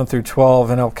 2:11 through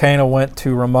 12. And Elkanah went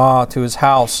to Ramah to his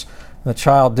house, and the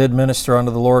child did minister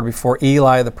unto the Lord before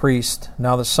Eli the priest.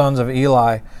 Now the sons of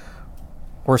Eli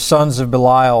were sons of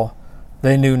Belial.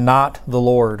 They knew not the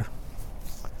Lord.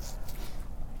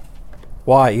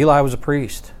 Why? Eli was a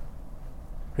priest.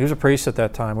 He was a priest at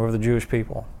that time over the Jewish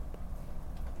people.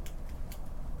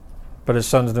 But his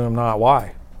sons knew him not.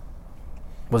 Why?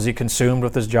 Was he consumed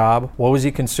with his job? What was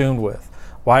he consumed with?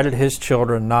 Why did his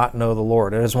children not know the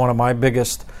Lord? It is one of my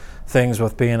biggest things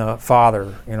with being a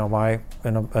father, and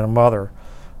a mother.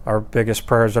 Our biggest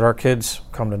prayer is that our kids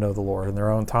come to know the Lord in their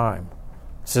own time.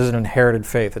 This isn't inherited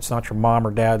faith. It's not your mom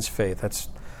or dad's faith. I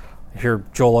hear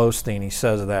Joel Osteen, he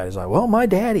says that. He's like, well, my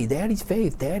daddy's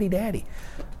faith, daddy.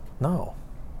 No.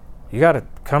 You got to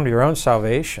come to your own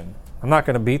salvation. I'm not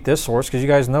going to beat this horse because you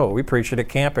guys know it. We preach it at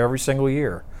camp every single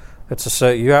year.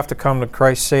 You have to come to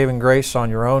Christ's saving grace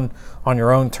on your own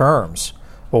terms.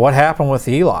 But what happened with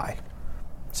Eli? It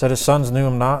said his sons knew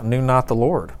not the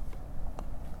Lord.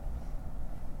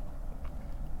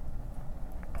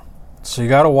 So you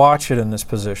got to watch it in this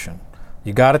position.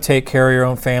 You got to take care of your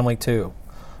own family too.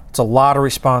 It's a lot of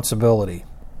responsibility.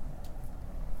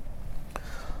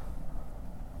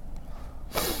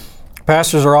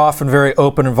 Pastors are often very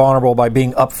open and vulnerable by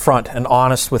being upfront and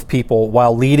honest with people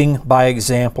while leading by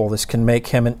example. This can make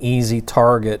him an easy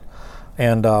target.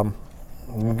 And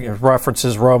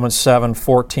references Romans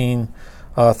 7:14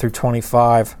 through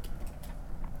 25.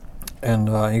 And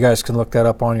you guys can look that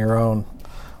up on your own.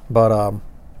 But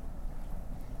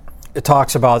it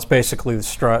talks about, it's basically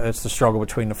the struggle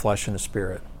between the flesh and the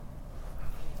spirit.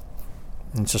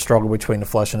 It's a struggle between the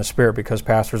flesh and the spirit because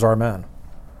pastors are men.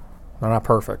 They're not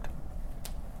perfect.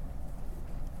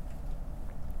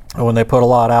 And when they put a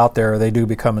lot out there, they do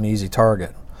become an easy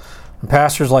target. And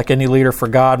pastors, like any leader for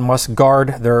God, must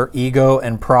guard their ego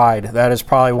and pride. That is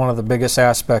probably one of the biggest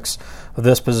aspects of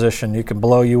this position. You can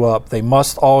blow you up. They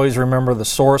must always remember the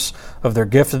source of their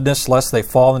giftedness, lest they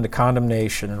fall into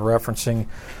condemnation. And referencing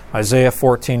Isaiah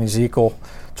 14, Ezekiel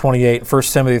 28,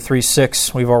 1 Timothy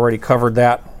 3:6, we've already covered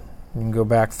that. You can go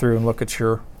back through and look at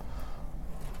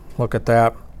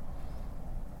that.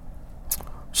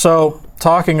 So,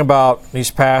 talking about these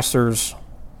pastors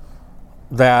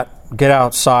that get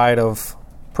outside of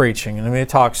preaching, and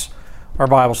our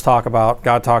Bibles talk about,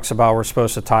 God talks about we're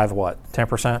supposed to tithe what?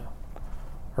 10%?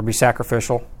 Or be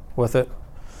sacrificial with it?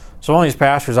 So one of these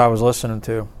pastors I was listening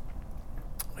to,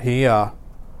 he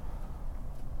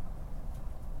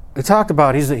talked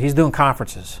about he's doing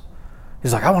conferences.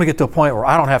 He's like, I want to get to a point where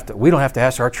we don't have to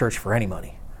ask our church for any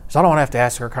money. So I don't want to have to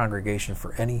ask our congregation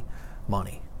for any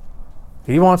money.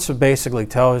 He wants to basically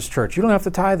tell his church, you don't have to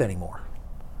tithe anymore.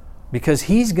 Because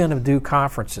he's going to do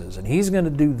conferences, and he's going to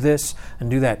do this and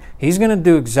do that. He's going to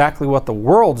do exactly what the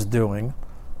world's doing,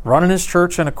 running his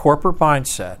church in a corporate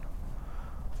mindset,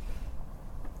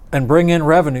 and bring in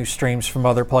revenue streams from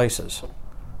other places.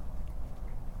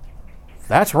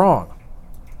 That's wrong.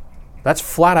 That's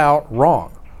flat out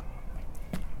wrong.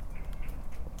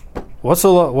 What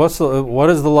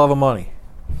is the love of money?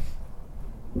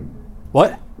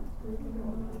 What?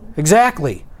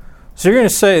 Exactly. So you're going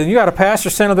to say, you got a pastor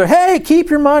standing there, hey, keep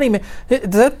your money, man.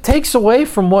 That takes away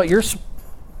from what you're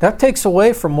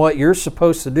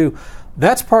supposed to do.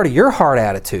 That's part of your heart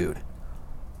attitude.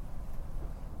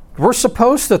 We're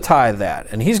supposed to tithe that.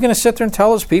 And he's going to sit there and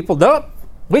tell his people, nope,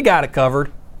 we got it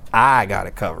covered. I got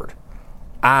it covered.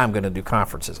 I'm going to do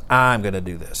conferences. I'm going to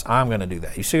do this. I'm going to do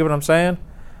that. You see what I'm saying?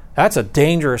 That's a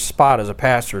dangerous spot as a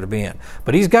pastor to be in.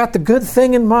 But he's got the good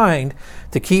thing in mind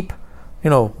to keep, I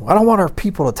don't want our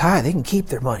people to tithe. They can keep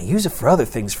their money. Use it for other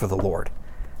things for the Lord.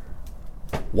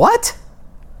 What?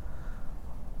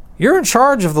 You're in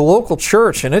charge of the local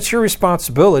church, and it's your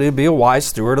responsibility to be a wise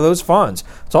steward of those funds.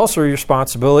 It's also your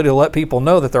responsibility to let people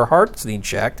know that their hearts need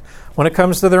checked when it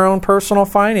comes to their own personal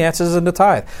finances and the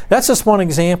tithe. That's just one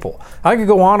example. I could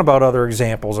go on about other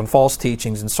examples and false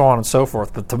teachings and so on and so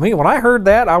forth. But to me, when I heard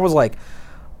that, I was like,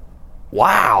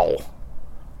 wow.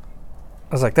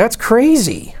 I was like, that's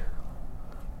crazy.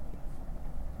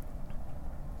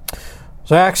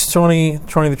 So Acts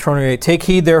 20:28, take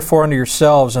heed therefore unto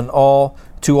yourselves and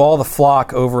to all the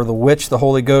flock over the which the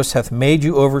Holy Ghost hath made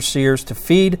you overseers to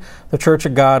feed the church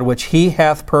of God, which he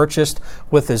hath purchased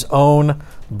with his own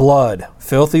blood.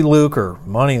 Filthy lucre,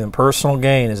 money and personal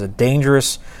gain, is a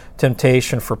dangerous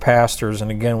temptation for pastors.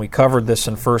 And again, we covered this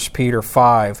in 1 Peter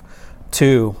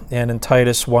 5:2 and in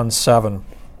Titus 1:7.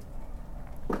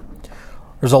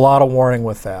 There's a lot of warning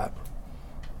with that.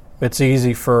 It's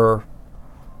easy for...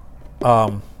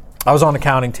 I was on the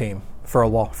accounting team for a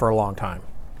long time.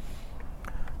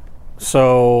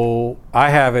 So I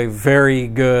have a very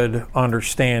good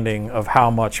understanding of how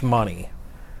much money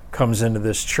comes into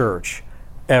this church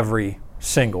every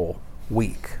single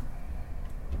week.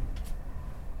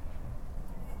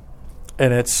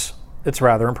 And it's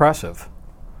rather impressive.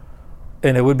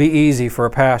 And it would be easy for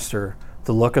a pastor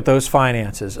to look at those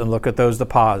finances and look at those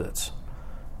deposits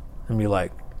and be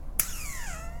like,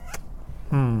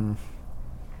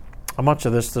 how much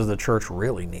of this does the church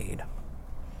really need?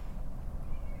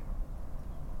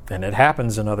 And it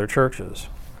happens in other churches.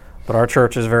 But our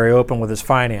church is very open with its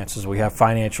finances. We have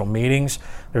financial meetings.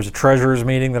 There's a treasurer's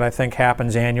meeting that I think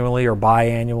happens annually or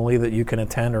biannually that you can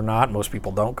attend or not. Most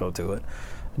people don't go to it.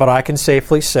 But I can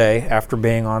safely say, after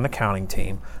being on the accounting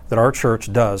team, that our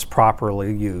church does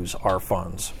properly use our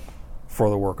funds for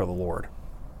the work of the Lord.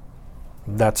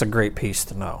 That's a great piece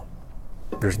to know.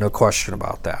 There's no question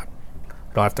about that.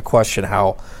 You don't have to question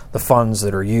how the funds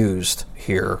that are used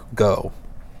here go.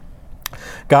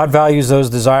 God values those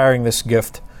desiring this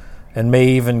gift and may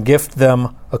even gift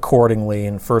them accordingly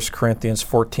in 1 Corinthians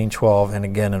 14:12 and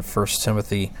again in 1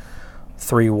 Timothy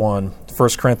 3:1.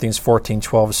 1 Corinthians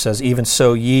 14:12 says, even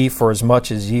so ye, for as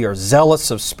much as ye are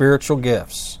zealous of spiritual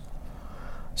gifts,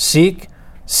 seek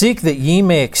that ye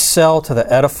may excel to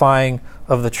the edifying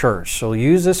of the church. So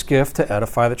use this gift to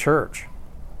edify the church.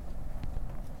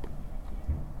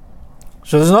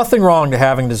 So there's nothing wrong to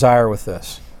having desire with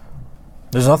this.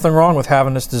 There's nothing wrong with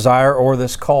having this desire or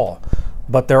this call.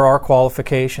 But there are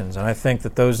qualifications, and I think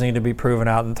that those need to be proven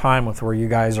out in time with where you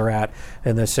guys are at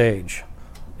in this age.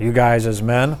 You guys as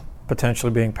men,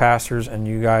 potentially being pastors, and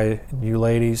you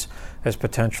ladies as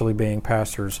potentially being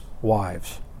pastors'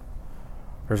 wives.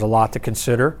 There's a lot to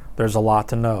consider. There's a lot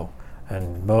to know.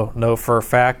 And know for a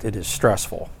fact it is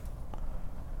stressful.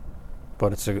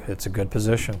 But it's a good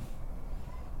position.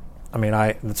 I mean,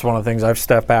 it's one of the things I've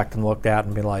stepped back and looked at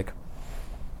and be like,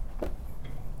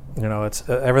 it's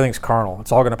everything's carnal.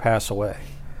 It's all going to pass away.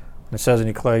 And it says in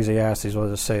Ecclesiastes, what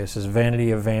does it say? It says,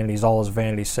 vanity of vanities, all is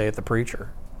vanity, saith the preacher.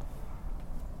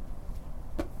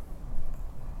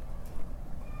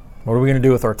 What are we going to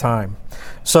do with our time?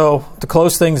 So, to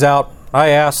close things out, I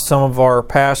asked some of our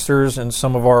pastors and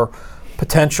some of our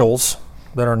potentials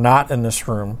that are not in this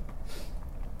room,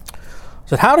 I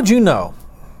said, how did you know?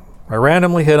 I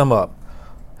randomly hit them up.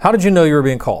 How did you know you were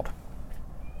being called?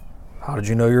 How did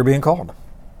you know you were being called?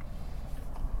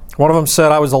 One of them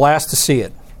said, I was the last to see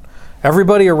it.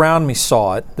 Everybody around me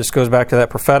saw it. This goes back to that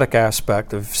prophetic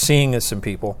aspect of seeing this in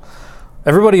people.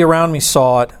 Everybody around me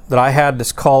saw it, that I had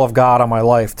this call of God on my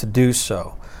life to do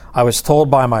so. I was told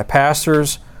by my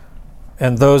pastors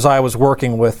and those I was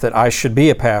working with that I should be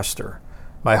a pastor.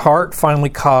 My heart finally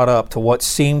caught up to what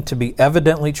seemed to be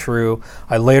evidently true.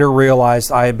 I later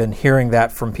realized I had been hearing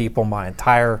that from people my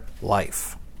entire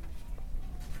life.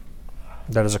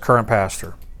 That is a current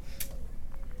pastor.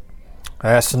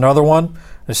 I asked another one,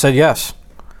 and said, yes,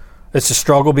 it's a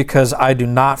struggle because I do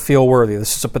not feel worthy.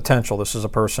 This is a potential. This is a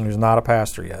person who's not a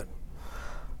pastor yet.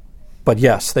 But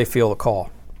yes, they feel the call.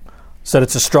 Said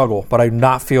it's a struggle, but I do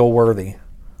not feel worthy.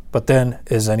 But then,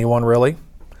 is anyone really?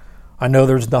 I know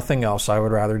there's nothing else I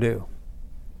would rather do.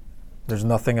 There's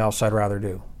nothing else I'd rather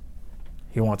do.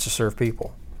 He wants to serve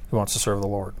people. He wants to serve the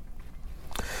Lord.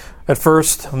 At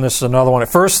first, and this is another one, at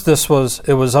first it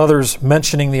was others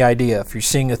mentioning the idea, if you're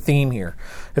seeing a theme here.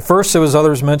 At first it was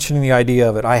others mentioning the idea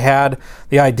of it. I had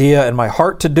the idea in my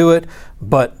heart to do it,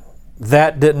 but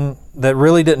that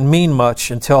really didn't mean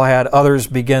much until I had others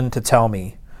begin to tell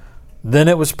me. Then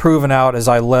it was proven out as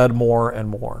I led more and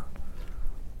more.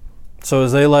 So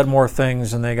as they led more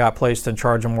things and they got placed in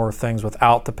charge of more things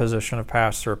without the position of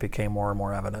pastor, it became more and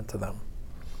more evident to them.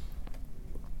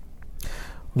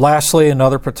 Lastly,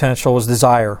 another potential was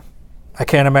desire. I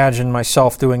can't imagine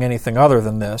myself doing anything other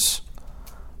than this.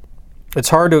 It's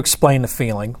hard to explain the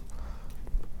feeling,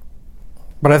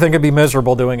 but I think it'd be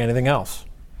miserable doing anything else.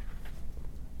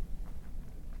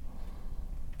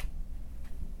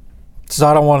 So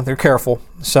I don't want. They're careful.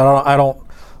 So I don't.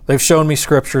 They've shown me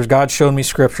scriptures. God showed me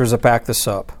scriptures that back this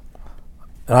up,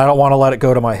 and I don't want to let it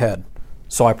go to my head.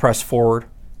 So I press forward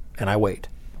and I wait.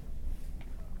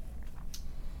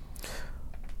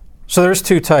 So there's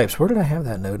two types. Where did I have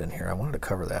that note in here? I wanted to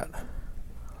cover that.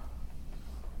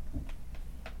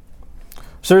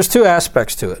 So there's two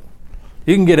aspects to it.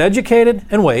 You can get educated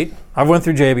and wait. I've went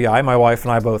through JBI. My wife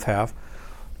and I both have.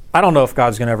 I don't know if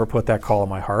God's going to ever put that call in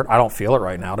my heart. I don't feel it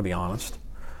right now, to be honest.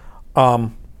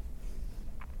 You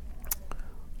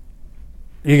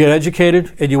get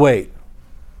educated and you wait.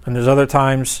 And there's other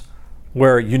times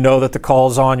where you know that the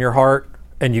call's on your heart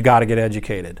and you got to get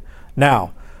educated.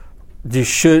 Now,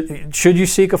 should you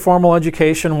seek a formal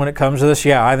education when it comes to this?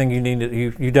 Yeah, I think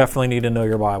you definitely need to know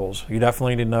your Bibles. You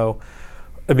definitely need to know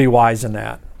and be wise in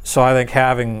that. So I think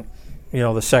having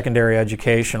the secondary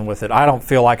education with it. I don't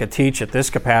feel I could teach at this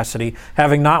capacity,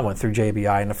 having not went through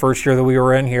JBI. And the first year that we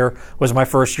were in here was my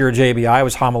first year at JBI. It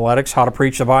was homiletics, how to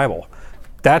preach the Bible.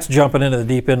 That's jumping into the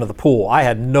deep end of the pool. I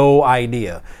had no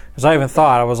idea. Because I even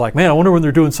thought, I was like, man, I wonder when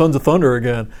they're doing Sons of Thunder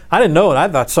again. I didn't know it. I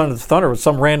thought Sons of Thunder was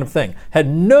some random thing. Had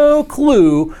no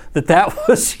clue that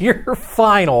was your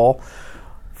final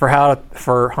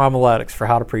for homiletics, for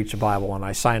how to preach the Bible. And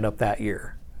I signed up that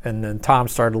year. And then Tom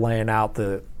started laying out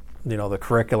the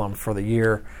curriculum for the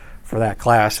year for that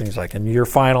class. And he's like, and your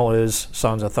final is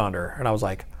Sons of Thunder. And I was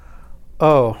like,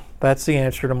 oh, that's the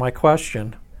answer to my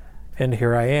question. And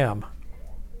here I am.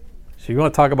 So you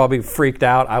want to talk about being freaked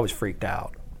out? I was freaked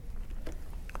out.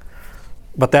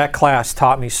 But that class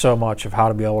taught me so much of how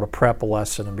to be able to prep a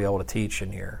lesson and be able to teach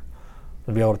in here.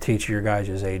 And be able to teach your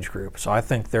guys' age group. So I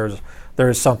think there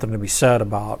is something to be said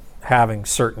about having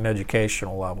certain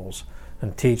educational levels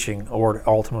and teaching or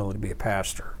ultimately to be a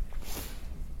pastor.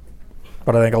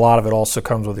 But I think a lot of it also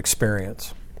comes with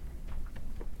experience.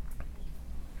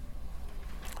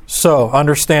 So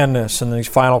understand this in these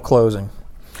final closing.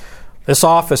 This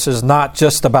office is not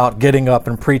just about getting up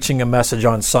and preaching a message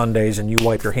on Sundays and you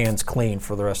wipe your hands clean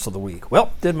for the rest of the week.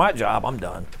 Well, did my job, I'm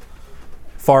done.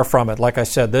 Far from it. Like I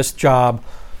said, this job,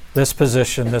 this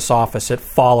position, this office, it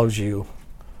follows you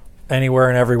anywhere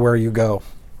and everywhere you go.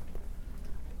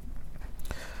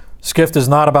 This gift is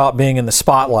not about being in the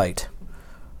spotlight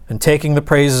and taking the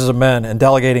praises of men and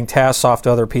delegating tasks off to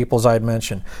other people, as I had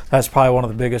mentioned. That's probably one of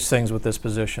the biggest things with this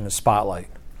position is spotlight.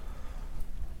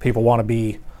 People want to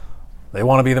be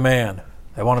the man.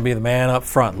 They want to be the man up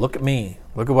front. Look at me.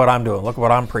 Look at what I'm doing. Look at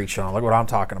what I'm preaching on. Look at what I'm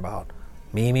talking about.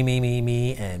 Me, me, me, me,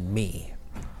 me, and me.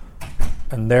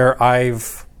 And there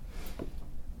I've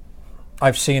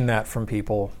seen that from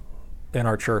people in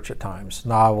our church at times.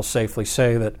 Now I will safely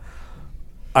say that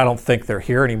I don't think they're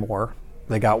here anymore.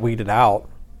 They got weeded out.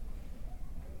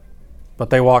 But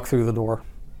they walk through the door.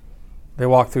 They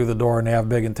walk through the door and they have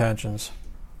big intentions.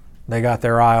 They got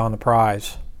their eye on the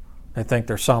prize. They think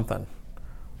they're something.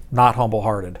 Not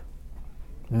humble-hearted.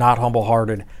 Not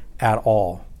humble-hearted at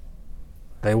all.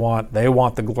 They want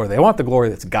the glory. They want the glory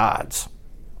that's God's.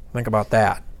 Think about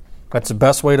that. That's the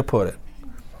best way to put it.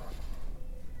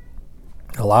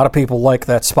 A lot of people like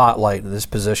that spotlight this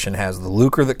position has. The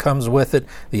lucre that comes with it,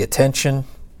 the attention.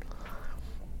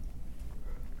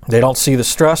 They don't see the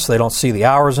stress. They don't see the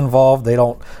hours involved. They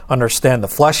don't understand the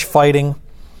flesh fighting,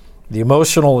 the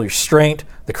emotional restraint,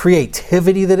 the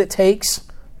creativity that it takes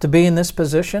to be in this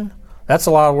position. That's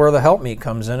a lot of where the helpmeet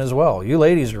comes in as well. You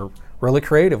ladies are really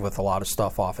creative with a lot of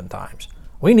stuff oftentimes.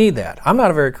 We need that. I'm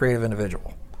not a very creative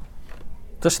individual.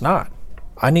 Just not.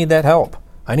 I need that help.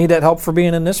 I need that help for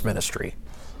being in this ministry.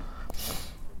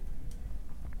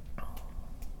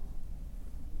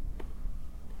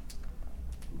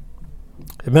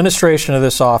 Administration of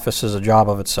this office is a job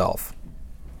of itself.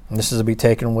 And this is to be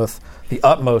taken with the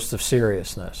utmost of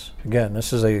seriousness. Again,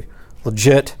 this is a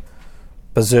legit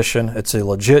position. It's a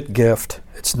legit gift.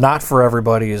 It's not for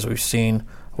everybody, as we've seen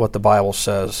what the Bible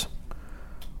says.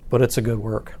 But it's a good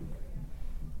work.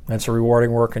 And it's a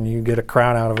rewarding work, and you get a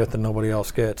crown out of it that nobody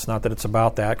else gets. Not that it's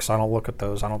about that, because I don't look at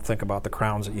those. I don't think about the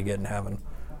crowns that you get in heaven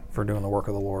for doing the work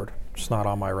of the Lord. It's not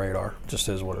on my radar. It just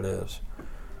is what it is.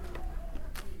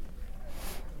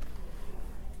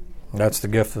 That's the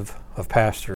gift of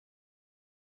pastor.